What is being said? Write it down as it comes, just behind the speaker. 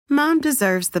Mom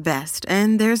deserves the best,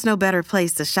 and there's no better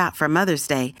place to shop for Mother's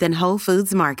Day than Whole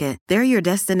Foods Market. They're your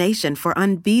destination for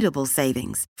unbeatable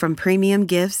savings, from premium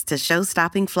gifts to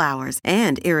show-stopping flowers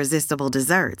and irresistible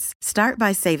desserts. Start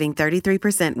by saving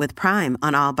 33% with Prime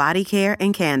on all body care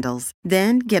and candles.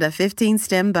 Then get a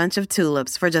 15-stem bunch of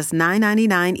tulips for just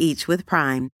 $9.99 each with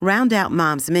Prime. Round out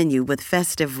Mom's menu with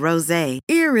festive rosé,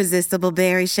 irresistible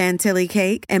berry chantilly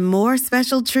cake, and more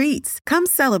special treats. Come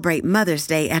celebrate Mother's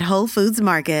Day at Whole Foods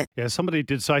Market. Yeah, somebody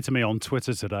did say to me on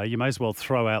Twitter today, you may as well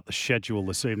throw out the schedule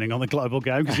this evening on the Global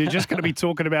Game because you're just going to be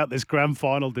talking about this grand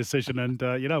final decision, and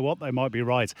you know what? They might be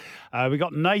right. We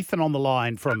got Nathan on the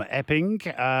line from Epping.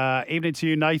 Evening to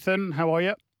you, Nathan. How are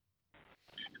you?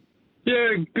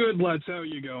 Yeah, good, lads. How are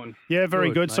you going? Yeah,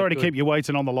 very good. Mate, Sorry good. to keep you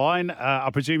waiting on the line. I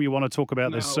presume you want to talk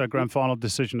about this grand final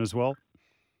decision as well?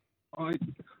 I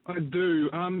do.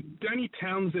 Danny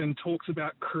Townsend talks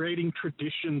about creating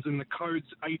traditions and the code's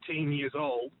 18 years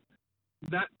old.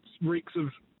 That reeks of,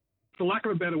 for lack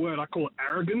of a better word, I call it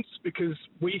arrogance, because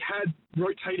we had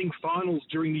rotating finals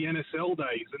during the NSL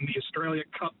days and the Australia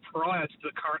Cup prior to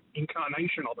the current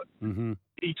incarnation of it. Mm-hmm.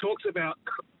 He talks about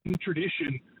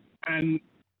tradition, and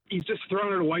he's just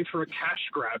thrown it away for a cash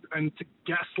grab, and to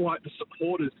gaslight the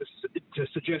supporters to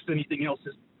suggest anything else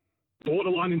is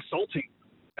borderline insulting.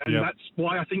 And That's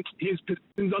why I think his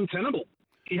position's untenable.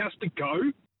 He has to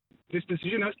go. This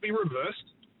decision has to be reversed,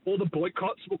 or the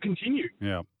boycotts will continue.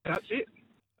 Yeah. That's it.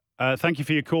 Thank you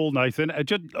for your call, Nathan.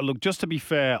 Just to be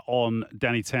fair on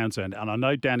Danny Townsend, and I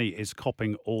know Danny is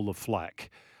copping all the flack,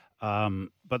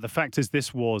 but the fact is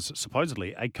this was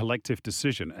supposedly a collective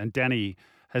decision, and Danny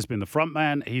has been the front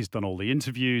man. He's done all the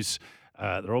interviews.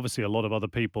 There are obviously a lot of other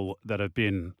people that have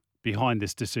been behind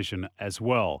this decision as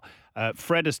well.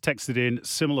 Fred has texted in,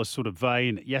 similar sort of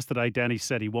vein. Yesterday, Danny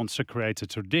said he wants to create a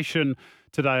tradition.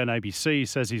 Today on ABC, he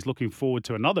says he's looking forward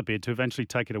to another bid to eventually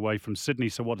take it away from Sydney.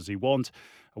 So what does he want?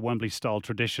 A Wembley-style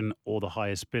tradition or the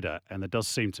highest bidder? And there does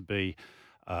seem to be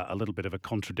a little bit of a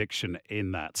contradiction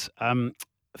in that.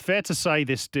 Fair to say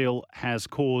this deal has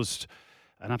caused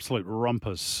an absolute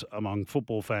rumpus among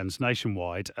football fans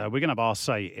nationwide. We're going to have our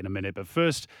say in a minute. But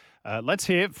first, let's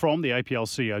hear from the APL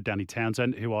CEO, Danny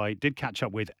Townsend, who I did catch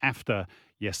up with after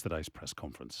yesterday's press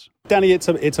conference. Danny, it's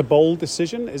a bold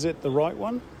decision. Is it the right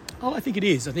one? Oh, I think it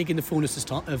is. I think in the fullness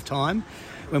of time,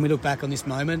 when we look back on this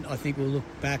moment, I think we'll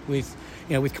look back with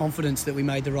confidence that we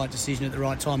made the right decision at the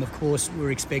right time. Of course, we're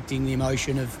expecting the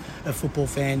emotion of football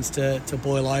fans to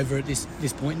boil over at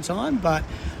this point in time. But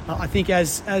I think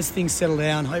as things settle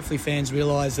down, hopefully fans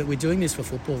realise that we're doing this for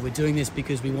football. We're doing this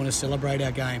because we want to celebrate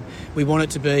our game. We want it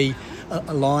to be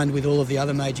aligned with all of the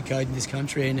other major codes in this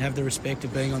country and have the respect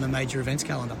of being on the major events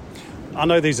calendar. I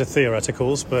know these are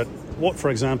theoreticals, but what,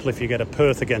 for example, if you get a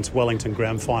Perth against Wellington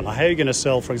grand final? How are you going to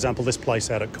sell, for example, this place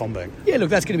out at Combank? Yeah, look,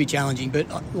 that's going to be challenging. But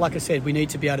like I said, we need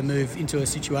to be able to move into a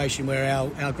situation where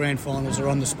our grand finals are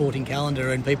on the sporting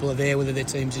calendar and people are there whether their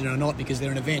team's in it or not because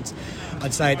they're an event.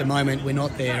 I'd say at the moment we're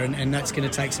not there, and that's going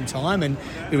to take some time. And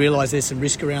we realise there's some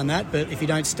risk around that. But if you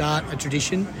don't start a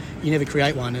tradition, you never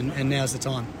create one, and now's the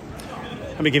time.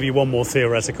 Let me give you one more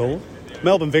theoretical.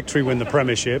 Melbourne Victory win the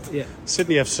premiership. Yeah.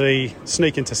 Sydney FC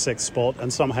sneak into sixth spot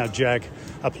and somehow jag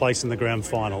a place in the grand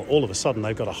final. All of a sudden,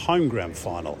 they've got a home grand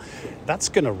final. That's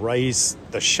going to raise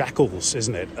the shackles,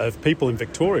 isn't it, of people in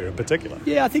Victoria in particular?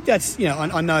 Yeah, I think that's,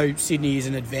 I know Sydney is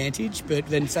an advantage, but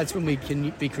then that's when we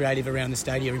can be creative around the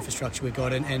stadium infrastructure we've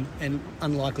got and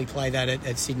unlikely play that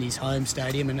at Sydney's home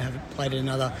stadium and have it played at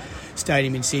another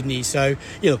stadium in Sydney. So,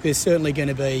 look, there's certainly going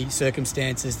to be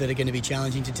circumstances that are going to be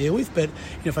challenging to deal with, but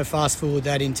if I fast forward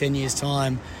that in 10 years'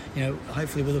 time,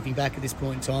 hopefully we're looking back at this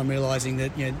point in time realising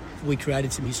that, we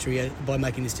created some history by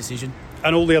making this decision.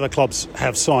 And all the other clubs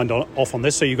have signed off on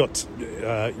this, so you've got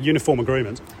uniform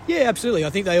agreement. Yeah, absolutely.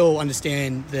 I think they all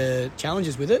understand the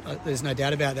challenges with it. There's no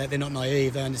doubt about that. They're not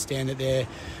naive. They understand that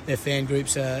their fan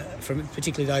groups, from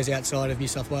particularly those outside of New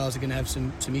South Wales, are going to have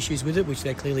some issues with it, which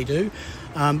they clearly do.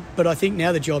 But I think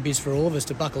now the job is for all of us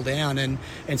to buckle down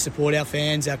and support our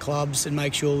fans, our clubs, and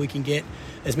make sure we can get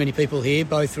as many people here,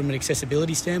 both from an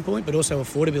accessibility standpoint, but also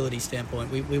affordability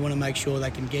standpoint. We want to make sure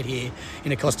they can get here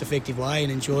in a cost-effective way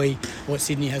and enjoy what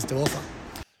Sydney has to offer.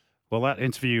 Well, that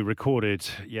interview recorded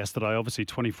yesterday. Obviously,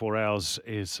 24 hours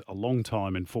is a long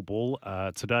time in football.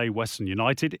 Today, Western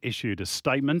United issued a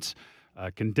statement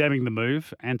condemning the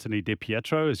move. Anthony Di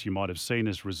Pietro, as you might have seen,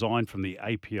 has resigned from the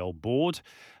APL board,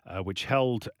 which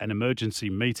held an emergency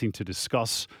meeting to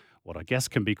discuss what I guess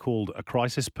can be called a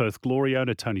crisis. Perth Glory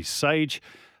owner Tony Sage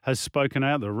has spoken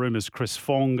out. There are rumours Chris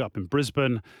Fong up in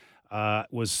Brisbane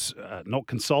was not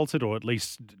consulted, or at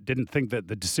least didn't think that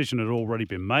the decision had already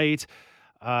been made.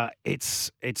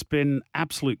 It's been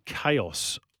absolute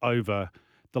chaos over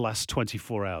the last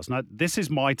 24 hours. Now, this is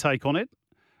my take on it,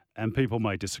 and people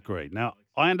may disagree. Now,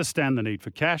 I understand the need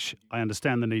for cash. I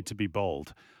understand the need to be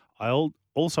bold. I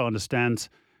also understand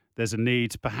there's a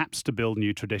need perhaps to build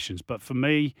new traditions. But for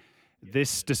me,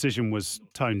 this decision was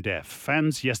tone deaf.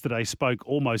 Fans yesterday spoke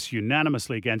almost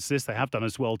unanimously against this. They have done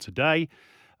as well today.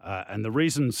 And the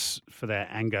reasons for their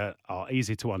anger are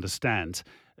easy to understand.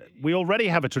 We already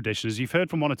have a tradition, as you've heard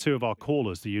from one or two of our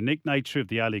callers, the unique nature of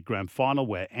the A-League Grand Final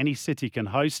where any city can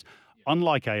host,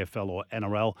 unlike AFL or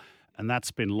NRL, and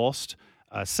that's been lost.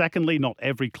 Secondly, not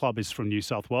every club is from New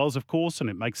South Wales, of course, and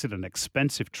it makes it an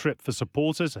expensive trip for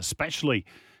supporters, especially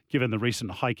given the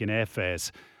recent hike in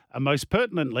airfares. And most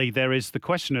pertinently, there is the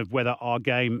question of whether our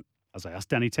game, as I asked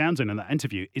Danny Townsend in that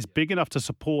interview, is big enough to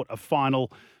support a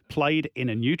final played in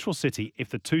a neutral city if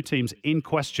the two teams in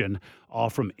question are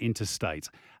from interstate.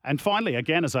 And finally,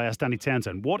 again, as I asked Danny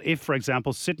Townsend, what if, for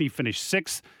example, Sydney finished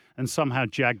sixth and somehow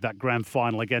jagged that grand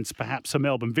final against perhaps a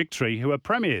Melbourne Victory, who are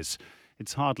premiers?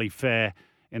 It's hardly fair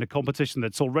in a competition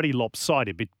that's already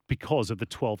lopsided because of the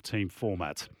 12-team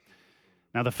format.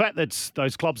 Now, the fact that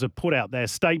those clubs have put out their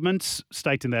statements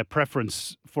stating their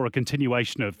preference for a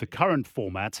continuation of the current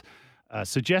format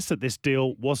suggests that this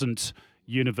deal wasn't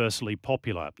universally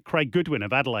popular. Craig Goodwin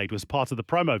of Adelaide was part of the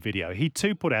promo video. He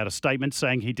too put out a statement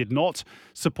saying he did not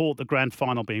support the grand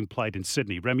final being played in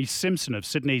Sydney. Remy Simpson of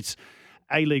Sydney's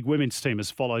A-League women's team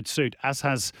has followed suit, as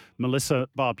has Melissa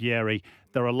Barbieri.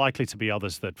 There are likely to be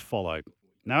others that follow.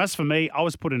 Now, as for me, I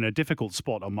was put in a difficult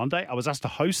spot on Monday. I was asked to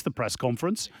host the press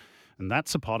conference, and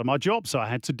that's a part of my job, so I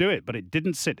had to do it, but it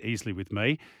didn't sit easily with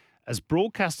me. As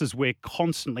broadcasters, we're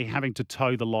constantly having to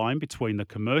toe the line between the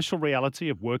commercial reality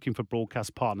of working for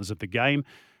broadcast partners of the game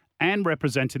and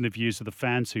representing the views of the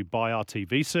fans who buy our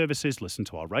TV services, listen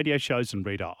to our radio shows, and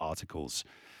read our articles.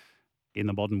 In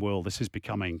the modern world, this is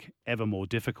becoming ever more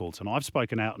difficult, and I've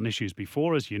spoken out on issues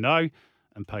before, as you know,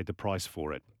 and paid the price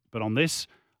for it. But on this,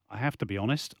 I have to be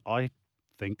honest, I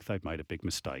think they've made a big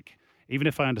mistake, even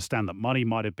if I understand that money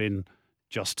might have been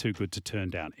just too good to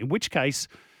turn down, in which case,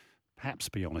 perhaps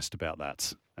be honest about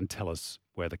that and tell us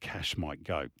where the cash might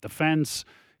go. The fans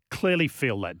clearly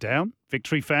feel let down.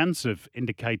 Victory fans have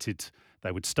indicated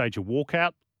they would stage a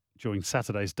walkout during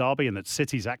Saturday's derby and that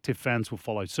City's active fans will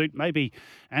follow suit. Maybe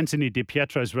Anthony Di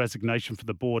Pietro's resignation from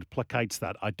the board placates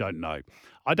that. I don't know.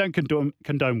 I don't condone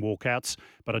walkouts,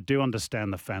 but I do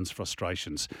understand the fans'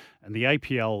 frustrations. And the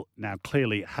APL now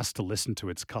clearly has to listen to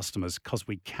its customers because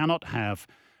we cannot have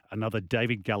another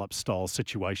David Gallop-style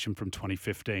situation from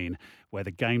 2015 where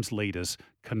the game's leaders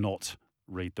cannot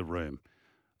read the room.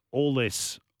 All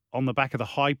this on the back of the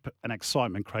hype and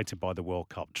excitement created by the World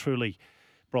Cup. Truly,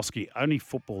 Broski, only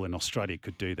football in Australia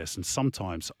could do this, and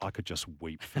sometimes I could just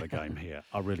weep for the game here.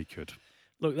 I really could.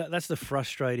 Look, that's the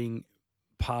frustrating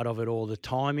part of it all, the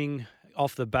timing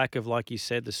off the back of, like you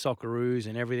said, the Socceroos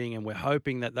and everything, and we're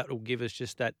hoping that will give us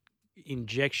just that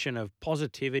injection of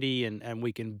positivity and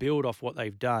we can build off what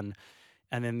they've done.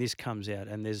 And then this comes out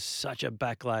and there's such a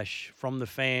backlash from the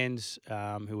fans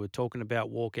who are talking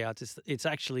about walkouts. It's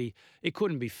actually, it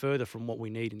couldn't be further from what we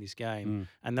need in this game.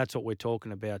 And that's what we're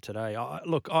talking about today.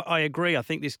 I agree. I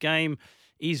think this game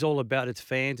is all about its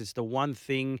fans. It's the one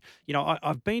thing, you know,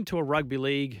 I've been to a rugby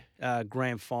league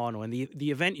grand final and the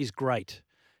event is great.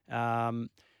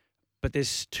 But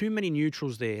there's too many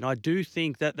neutrals there. And I do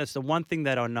think that that's the one thing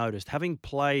that I noticed. Having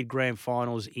played grand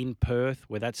finals in Perth,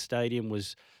 where that stadium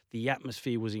was, the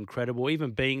atmosphere was incredible. Even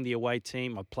being the away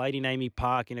team, I played in Amy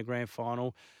Park in a grand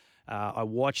final. I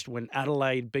watched when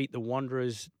Adelaide beat the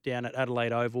Wanderers down at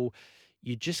Adelaide Oval.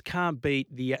 You just can't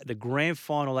beat the grand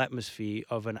final atmosphere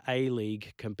of an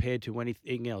A-League compared to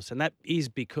anything else. And that is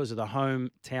because of the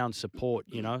hometown support,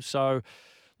 you know. So,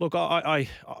 look, I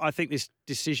think this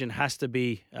decision has to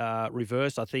be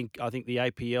reversed. I think the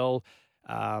APL,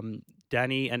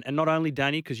 Danny, and not only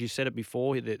Danny, because you said it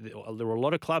before, there were a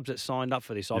lot of clubs that signed up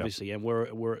for this, obviously, and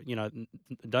we're you know,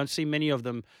 don't see many of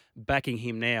them backing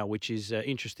him now, which is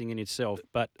interesting in itself.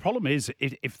 But problem is,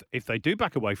 if they do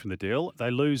back away from the deal, they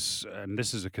lose, and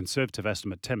this is a conservative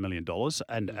estimate, $10 million,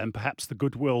 and perhaps the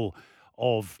goodwill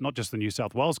of not just the New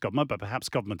South Wales government, but perhaps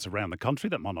governments around the country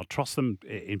that might not trust them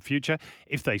in future.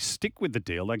 If they stick with the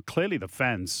deal, then clearly the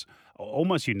fans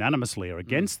almost unanimously are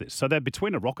against this. So they're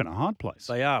between a rock and a hard place.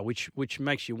 They are, which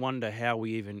makes you wonder how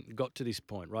we even got to this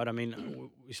point, right? I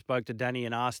mean, we spoke to Danny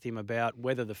and asked him about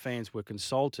whether the fans were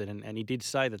consulted, and he did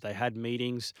say that they had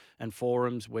meetings and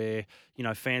forums where, you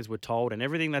know, fans were told, and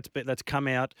everything that's come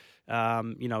out,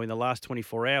 you know, in the last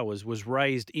 24 hours was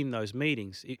raised in those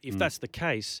meetings. If that's the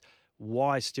case,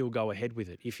 why still go ahead with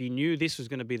it? If you knew this was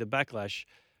going to be the backlash,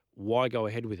 why go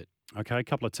ahead with it? Okay, a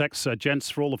couple of texts. Gents,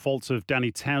 for all the faults of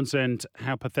Danny Townsend,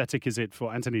 how pathetic is it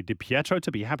for Anthony Di Pietro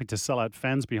to be happy to sell out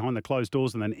fans behind the closed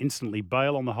doors and then instantly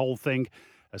bail on the whole thing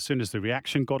as soon as the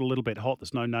reaction got a little bit hot?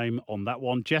 There's no name on that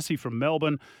one. Jesse from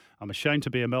Melbourne, I'm ashamed to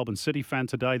be a Melbourne City fan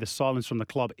today. The silence from the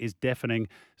club is deafening.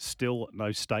 Still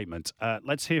no statement.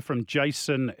 Let's hear from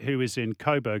Jason, who is in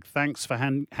Coburg. Thanks for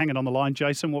hanging on the line,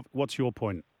 Jason. What's your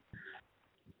point?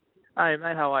 Hey,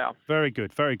 mate, how are you? Very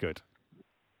good, very good.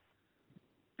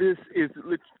 This is,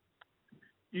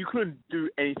 you couldn't do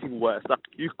anything worse. Like,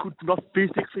 you could not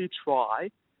physically try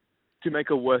to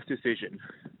make a worse decision.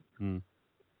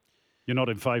 You're not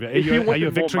in favour. Are If you you a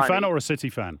wanted Victory more fan money- or a City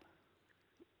fan?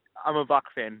 I'm a VUC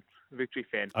fan, Victory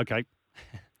fan. Okay.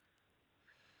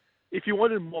 If you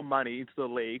wanted more money into the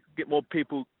league, get more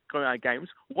people going out games,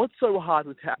 what's so hard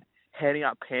with handing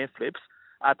out pamphlets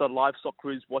at the live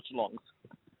Socceroos watch-alongs?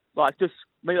 Like, just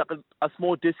maybe like a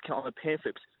small discount on the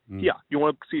pamphlets. Yeah, you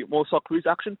want to see more Socceroos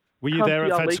action? Were you Come there to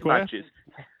at our Fed league Square? matches.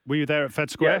 Were you there at Fed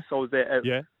Square? Yes, I was there.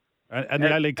 Yeah. And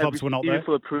the A-League clubs were not even there?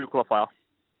 for the Peru qualifier.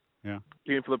 Yeah.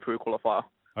 Even for the Peru qualifier.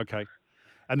 Okay.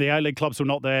 And the A-League clubs were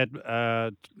not there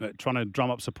trying to drum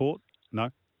up support? No?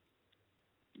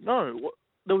 No,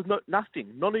 there was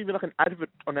nothing. Not even like an advert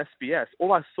on SBS.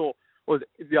 All I saw was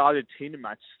the Argentina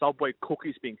match, Subway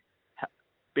cookies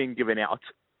being given out.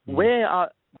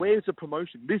 Where's the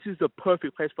promotion? This is the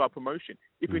perfect place for our promotion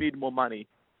if we need more money.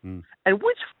 And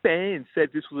which fan said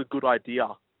this was a good idea?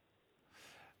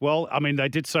 Well, I mean, they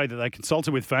did say that they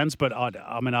consulted with fans, but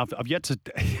I've yet to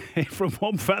hear from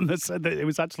one fan that said that it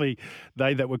was actually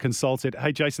they that were consulted.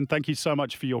 Hey, Jason, thank you so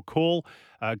much for your call.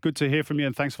 Good to hear from you,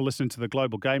 and thanks for listening to the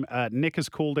Global Game. Nick has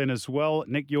called in as well.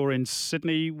 Nick, you're in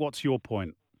Sydney. What's your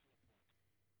point?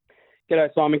 G'day,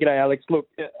 Simon. G'day, Alex. Look,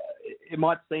 it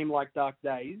might seem like dark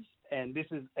days, and this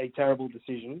is a terrible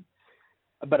decision,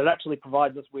 but it actually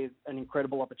provides us with an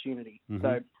incredible opportunity.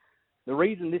 So the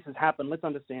reason this has happened, let's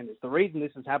understand this. The reason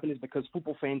this has happened is because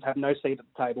football fans have no seat at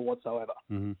the table whatsoever.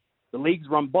 The league's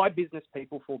run by business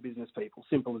people for business people.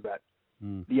 Simple as that.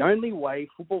 The only way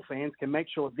football fans can make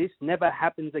sure this never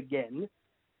happens again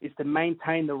is to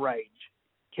maintain the rage.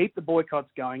 Keep the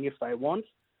boycotts going if they want.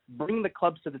 Bring the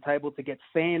clubs to the table to get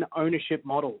fan ownership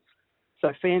models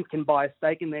so fans can buy a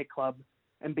stake in their club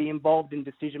and be involved in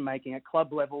decision-making at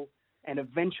club level and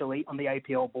eventually on the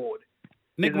APL board.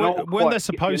 Nick, when they're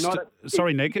supposed to,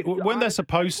 sorry, Nick, when they're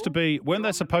supposed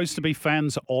to be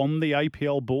fans on the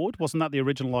APL board, wasn't that the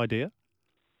original idea?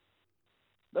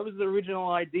 That was the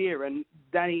original idea, and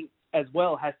Danny as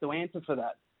well has to answer for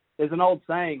that. There's an old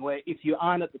saying where if you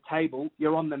aren't at the table,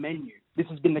 you're on the menu. This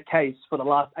has been the case for the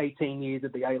last 18 years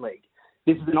of the A-League.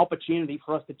 This is an opportunity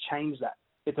for us to change that.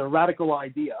 It's a radical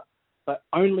idea, but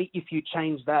only if you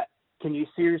change that can you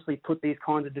seriously put these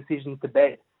kinds of decisions to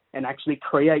bed and actually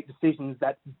create decisions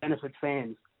that benefit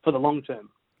fans for the long term.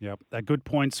 Yeah, good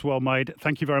points, well made.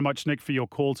 Thank you very much, Nick, for your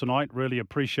call tonight. Really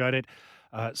appreciate it.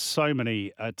 So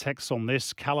many texts on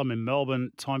this. Callum in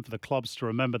Melbourne, time for the clubs to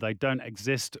remember they don't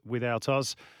exist without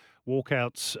us.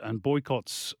 Walkouts and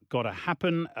boycotts got to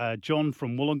happen. John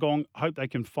from Wollongong, hope they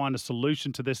can find a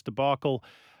solution to this debacle.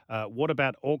 What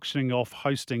about auctioning off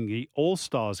hosting the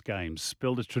All-Stars games?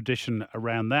 Build a tradition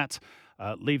around that.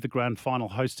 Leave the grand final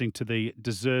hosting to the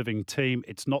deserving team.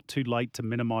 It's not too late to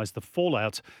minimise the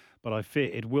fallout, but I fear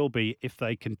it will be if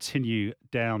they continue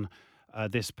down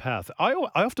this path. I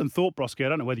often thought, Broski, I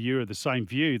don't know whether you're of the same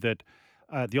view, that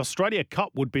the Australia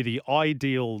Cup would be the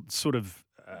ideal sort of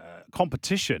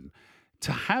competition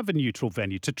to have a neutral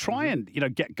venue, to try and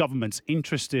get governments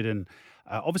interested in.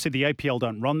 Obviously, the APL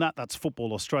don't run that. That's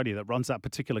Football Australia that runs that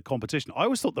particular competition. I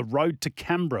always thought the road to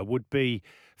Canberra would be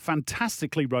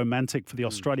fantastically romantic for the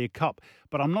Australia Cup,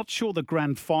 but I'm not sure the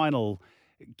grand final,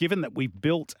 given that we've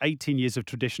built 18 years of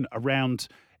tradition around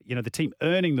the team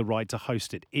earning the right to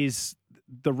host it, is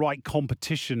the right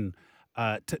competition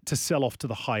to sell off to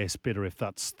the highest bidder, if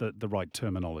that's the right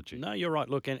terminology. No, you're right.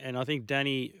 Look, and I think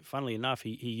Danny, funnily enough,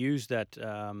 he used that,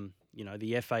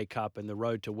 the FA Cup and the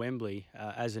road to Wembley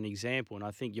as an example. And I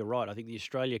think you're right. I think the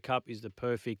Australia Cup is the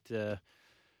perfect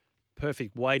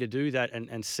way to do that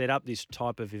and set up this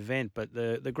type of event. But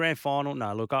the grand final,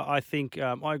 no, look, I think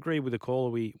I agree with the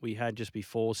caller we had just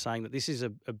before saying that this is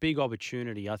a big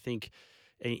opportunity. I think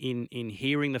in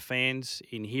hearing the fans,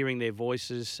 in hearing their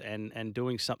voices and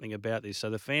doing something about this. So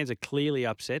the fans are clearly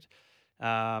upset.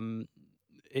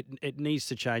 It needs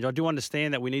to change. I do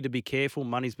understand that we need to be careful.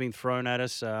 Money's been thrown at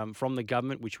us from the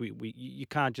government, which you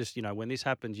can't just, when this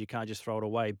happens, you can't just throw it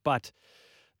away. But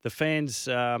the fans,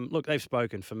 look, they've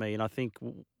spoken for me, and I think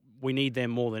we need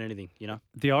them more than anything,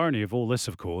 The irony of all this,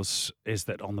 of course, is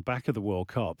that on the back of the World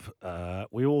Cup,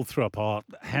 we all threw up our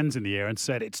hands in the air and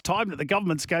said, it's time that the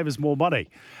governments gave us more money.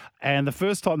 And the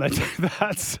first time they do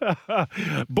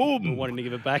that, boom. We're wanting to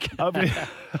give it back. Up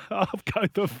go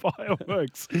the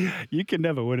fireworks. You can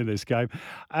never win in this game.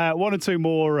 One or two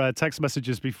more text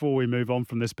messages before we move on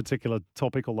from this particular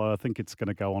topic, although I think it's going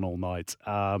to go on all night.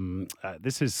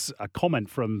 This is a comment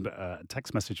from a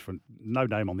text message from no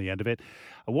name on the end of it.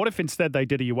 What if instead they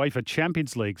did a UEFA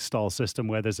Champions League style system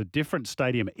where there's a different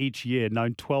stadium each year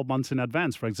known 12 months in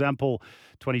advance? For example,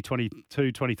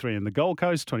 2022-23 in the Gold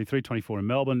Coast, 23-24 in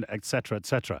Melbourne, etc.,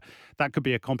 etc. That could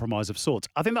be a compromise of sorts.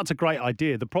 I think that's a great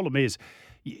idea. The problem is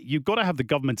you've got to have the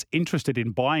governments interested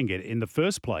in buying it in the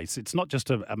first place. It's not just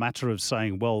a matter of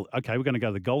saying, well, okay, we're going to go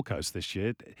to the Gold Coast this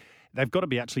year. They've got to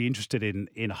be actually interested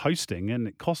in hosting, and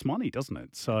it costs money, doesn't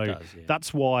it? So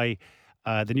that's why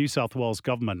the New South Wales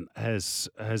government has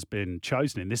been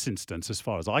chosen in this instance, as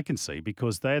far as I can see,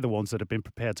 because they're the ones that have been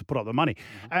prepared to put up the money.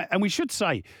 And we should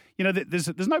say,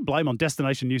 there's no blame on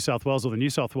Destination New South Wales or the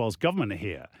New South Wales government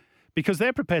here, because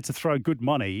they're prepared to throw good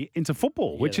money into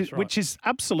football, which is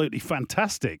absolutely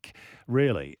fantastic,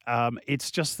 really.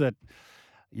 It's just that,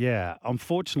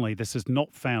 unfortunately, this has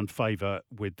not found favour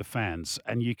with the fans,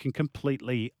 and you can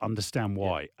completely understand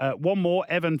why. One more,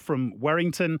 Evan from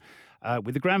Warrington.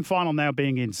 With the grand final now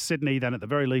being in Sydney, then at the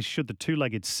very least, should the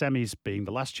two-legged semis, being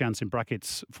the last chance in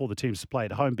brackets for the teams to play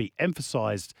at home, be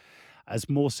emphasised as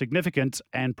more significant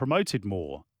and promoted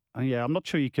more? I'm not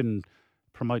sure you can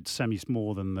promote semis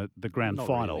more than the grand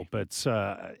final, really. But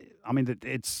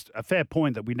it's a fair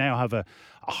point that we now have a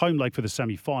home leg for the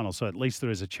semi-final, so at least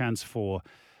there is a chance for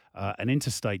an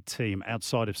interstate team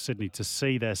outside of Sydney to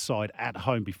see their side at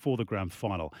home before the grand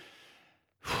final.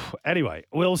 Anyway,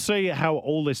 we'll see how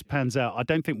all this pans out. I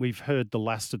don't think we've heard the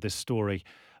last of this story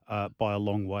by a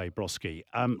long way, Broski.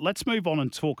 Let's move on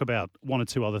and talk about one or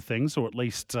two other things, or at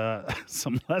least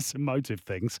some less emotive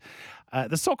things.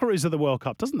 The Socceroos of the World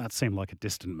Cup, doesn't that seem like a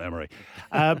distant memory?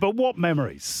 But what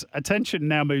memories? Attention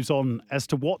now moves on as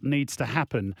to what needs to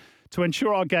happen to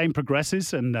ensure our game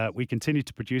progresses and we continue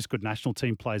to produce good national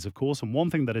team players, of course. And one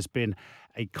thing that has been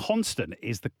a constant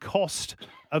is the cost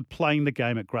of playing the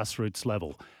game at grassroots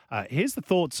level. Here's the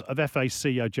thoughts of FA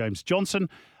CEO James Johnson,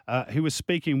 who was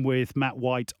speaking with Matt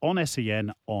White on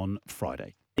SEN on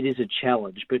Friday. It is a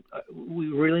challenge, but we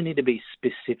really need to be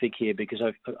specific here because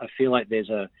I feel like there's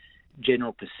a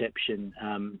general perception,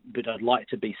 but I'd like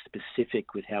to be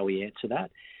specific with how we answer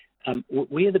that.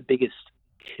 We are the biggest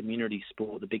community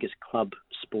sport, the biggest club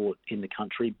sport in the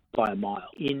country by a mile.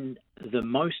 In the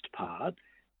most part,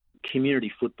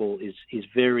 community football is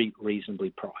very reasonably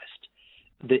priced.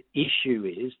 The issue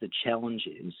is, the challenge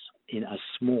is, in a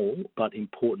small but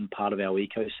important part of our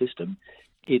ecosystem,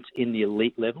 it's in the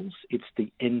elite levels, it's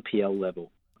the NPL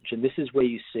level. And this is where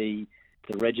you see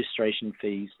the registration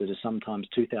fees that are sometimes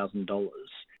 $2,000,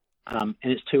 and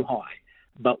it's too high.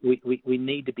 But we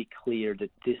need to be clear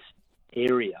that this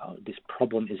area, this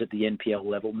problem is at the NPL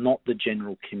level, not the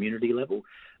general community level.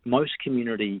 Most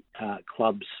community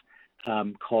clubs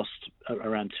cost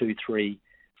around $200, $300,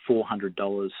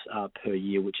 $400 per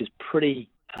year, which is pretty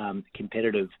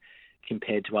competitive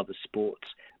compared to other sports.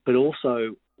 But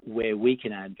also where we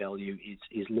can add value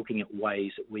is looking at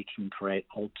ways that we can create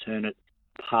alternate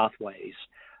pathways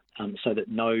so that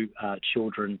no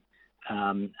children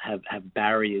have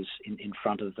barriers in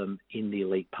front of them in the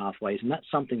elite pathways. And that's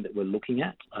something that we're looking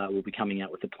at. We'll be coming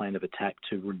out with a plan of attack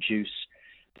to reduce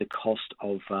the cost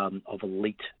of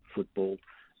elite football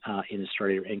in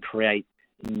Australia and create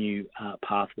new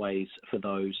pathways for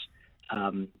those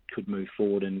could move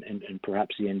forward, and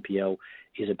perhaps the NPL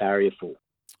is a barrier for.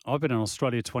 I've been in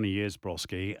Australia 20 years,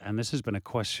 Broski, and this has been a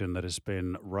question that has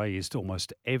been raised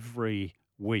almost every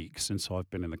week since I've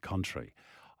been in the country.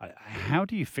 How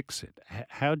do you fix it?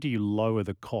 How do you lower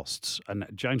the costs? And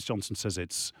James Johnson says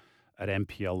it's at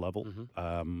NPL level.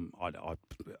 I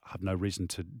have no reason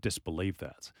to disbelieve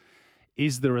that.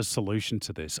 Is there a solution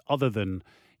to this other than,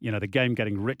 the game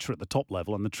getting richer at the top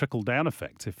level and the trickle-down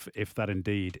effect, if that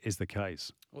indeed is the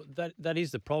case? Well, that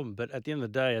is the problem. But at the end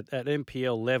of the day, at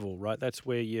NPL level, right, that's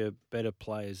where your better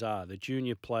players are. The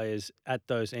junior players at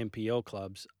those NPL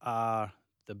clubs are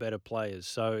the better players.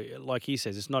 So, like he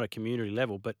says, it's not a community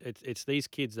level, but it's these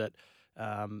kids that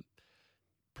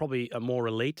probably are more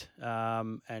elite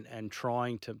and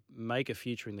trying to make a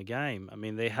future in the game. I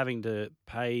mean, they're having to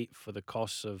pay for the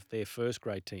costs of their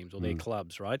first-grade teams or their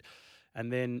clubs, right? And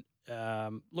then,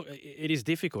 look, it is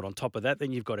difficult. On top of that,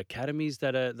 then you've got academies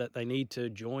that they need to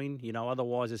join.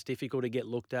 Otherwise it's difficult to get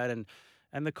looked at,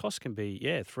 and the cost can be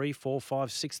 $3,000, $4,000,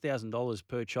 $5,000, $6,000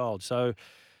 per child. So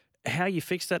How you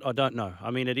fix that, I don't know.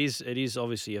 I mean, it is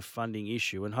obviously a funding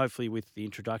issue, and hopefully with the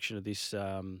introduction of this,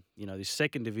 this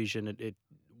second division, it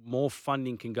more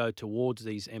funding can go towards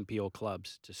these NPL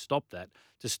clubs to stop that,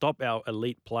 to stop our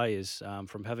elite players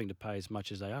from having to pay as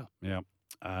much as they are. Yeah.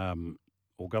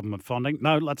 Or government funding.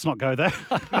 No, let's not go there.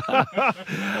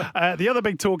 The other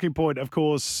big talking point, of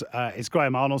course, is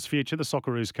Graham Arnold's future, the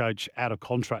Socceroos coach, out of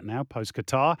contract now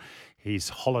post-Qatar. He's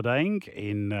holidaying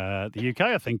in the UK,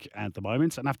 I think, at the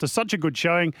moment. And after such a good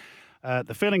showing,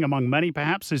 the feeling among many,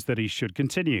 perhaps, is that he should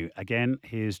continue. Again,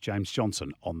 here's James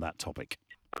Johnson on that topic.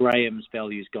 Graham's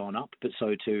value's gone up, but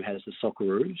so too has the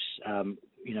Socceroos.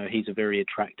 He's a very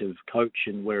attractive coach,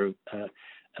 and we're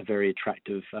a very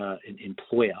attractive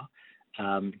employer.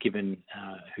 Given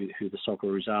who the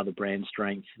Socceroos are, the brand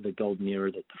strength, the golden era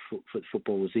that the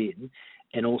football was in,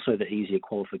 and also the easier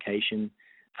qualification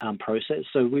process.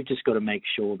 So we've just got to make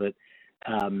sure that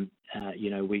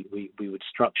we would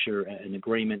structure an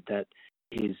agreement that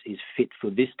is fit for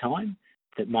this time,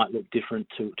 that might look different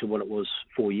to what it was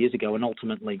 4 years ago, and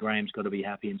ultimately Graham's got to be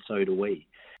happy, and so do we.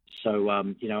 So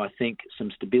I think some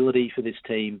stability for this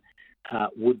team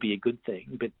would be a good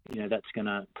thing, but that's going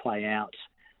to play out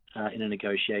in a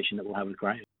negotiation that we'll have with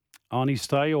Graham. Arnie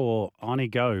stay or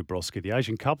Arnie go, Broski? The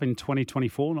Asian Cup in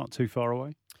 2024, not too far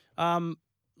away.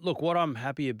 Look, what I'm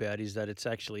happy about is that it's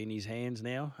actually in his hands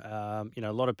now.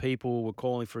 A lot of people were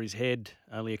calling for his head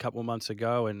only a couple of months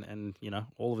ago, and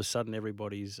all of a sudden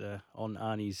everybody's on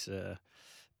Arnie's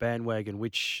bandwagon,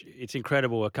 which it's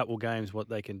incredible a couple of games what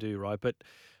they can do, right? But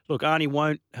look, Arnie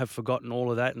won't have forgotten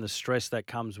all of that and the stress that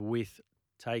comes with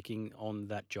taking on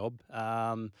that job.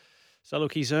 So,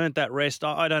 look, he's earned that rest.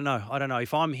 I don't know.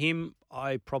 If I'm him,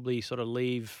 I probably sort of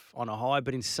leave on a high.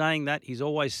 But in saying that, he's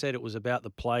always said it was about the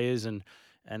players and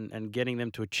getting them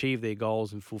to achieve their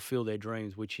goals and fulfill their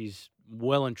dreams, which he's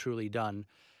well and truly done.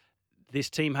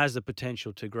 This team has the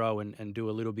potential to grow and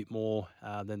do a little bit more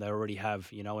than they already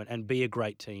have, and be a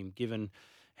great team, given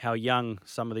how young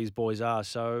some of these boys are.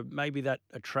 So maybe that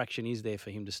attraction is there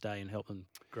for him to stay and help them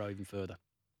grow even further.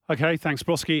 Okay, thanks,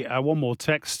 Broski. One more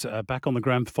text back on the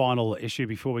grand final issue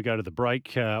before we go to the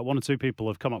break. One or two people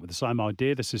have come up with the same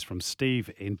idea. This is from Steve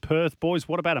in Perth. Boys,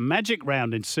 what about a magic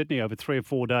round in Sydney over 3 or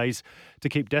 4 days to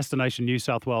keep Destination New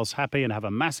South Wales happy and have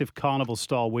a massive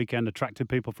carnival-style weekend, attracting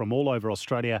people from all over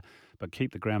Australia, but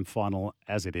keep the grand final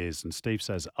as it is? And Steve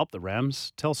says, up the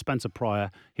Rams. Tell Spencer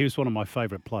Pryor he was one of my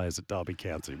favourite players at Derby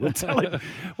County. We'll tell him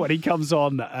when he comes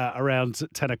on around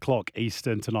 10 o'clock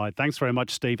Eastern tonight. Thanks very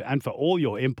much, Steve, and for all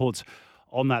your inputs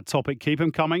on that topic. Keep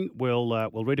them coming. We'll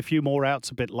read a few more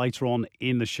outs a bit later on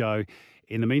in the show.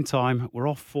 In the meantime, we're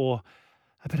off for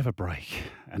a bit of a break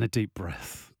and a deep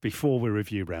breath before we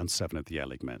review round 7 of the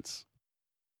A-League Men's.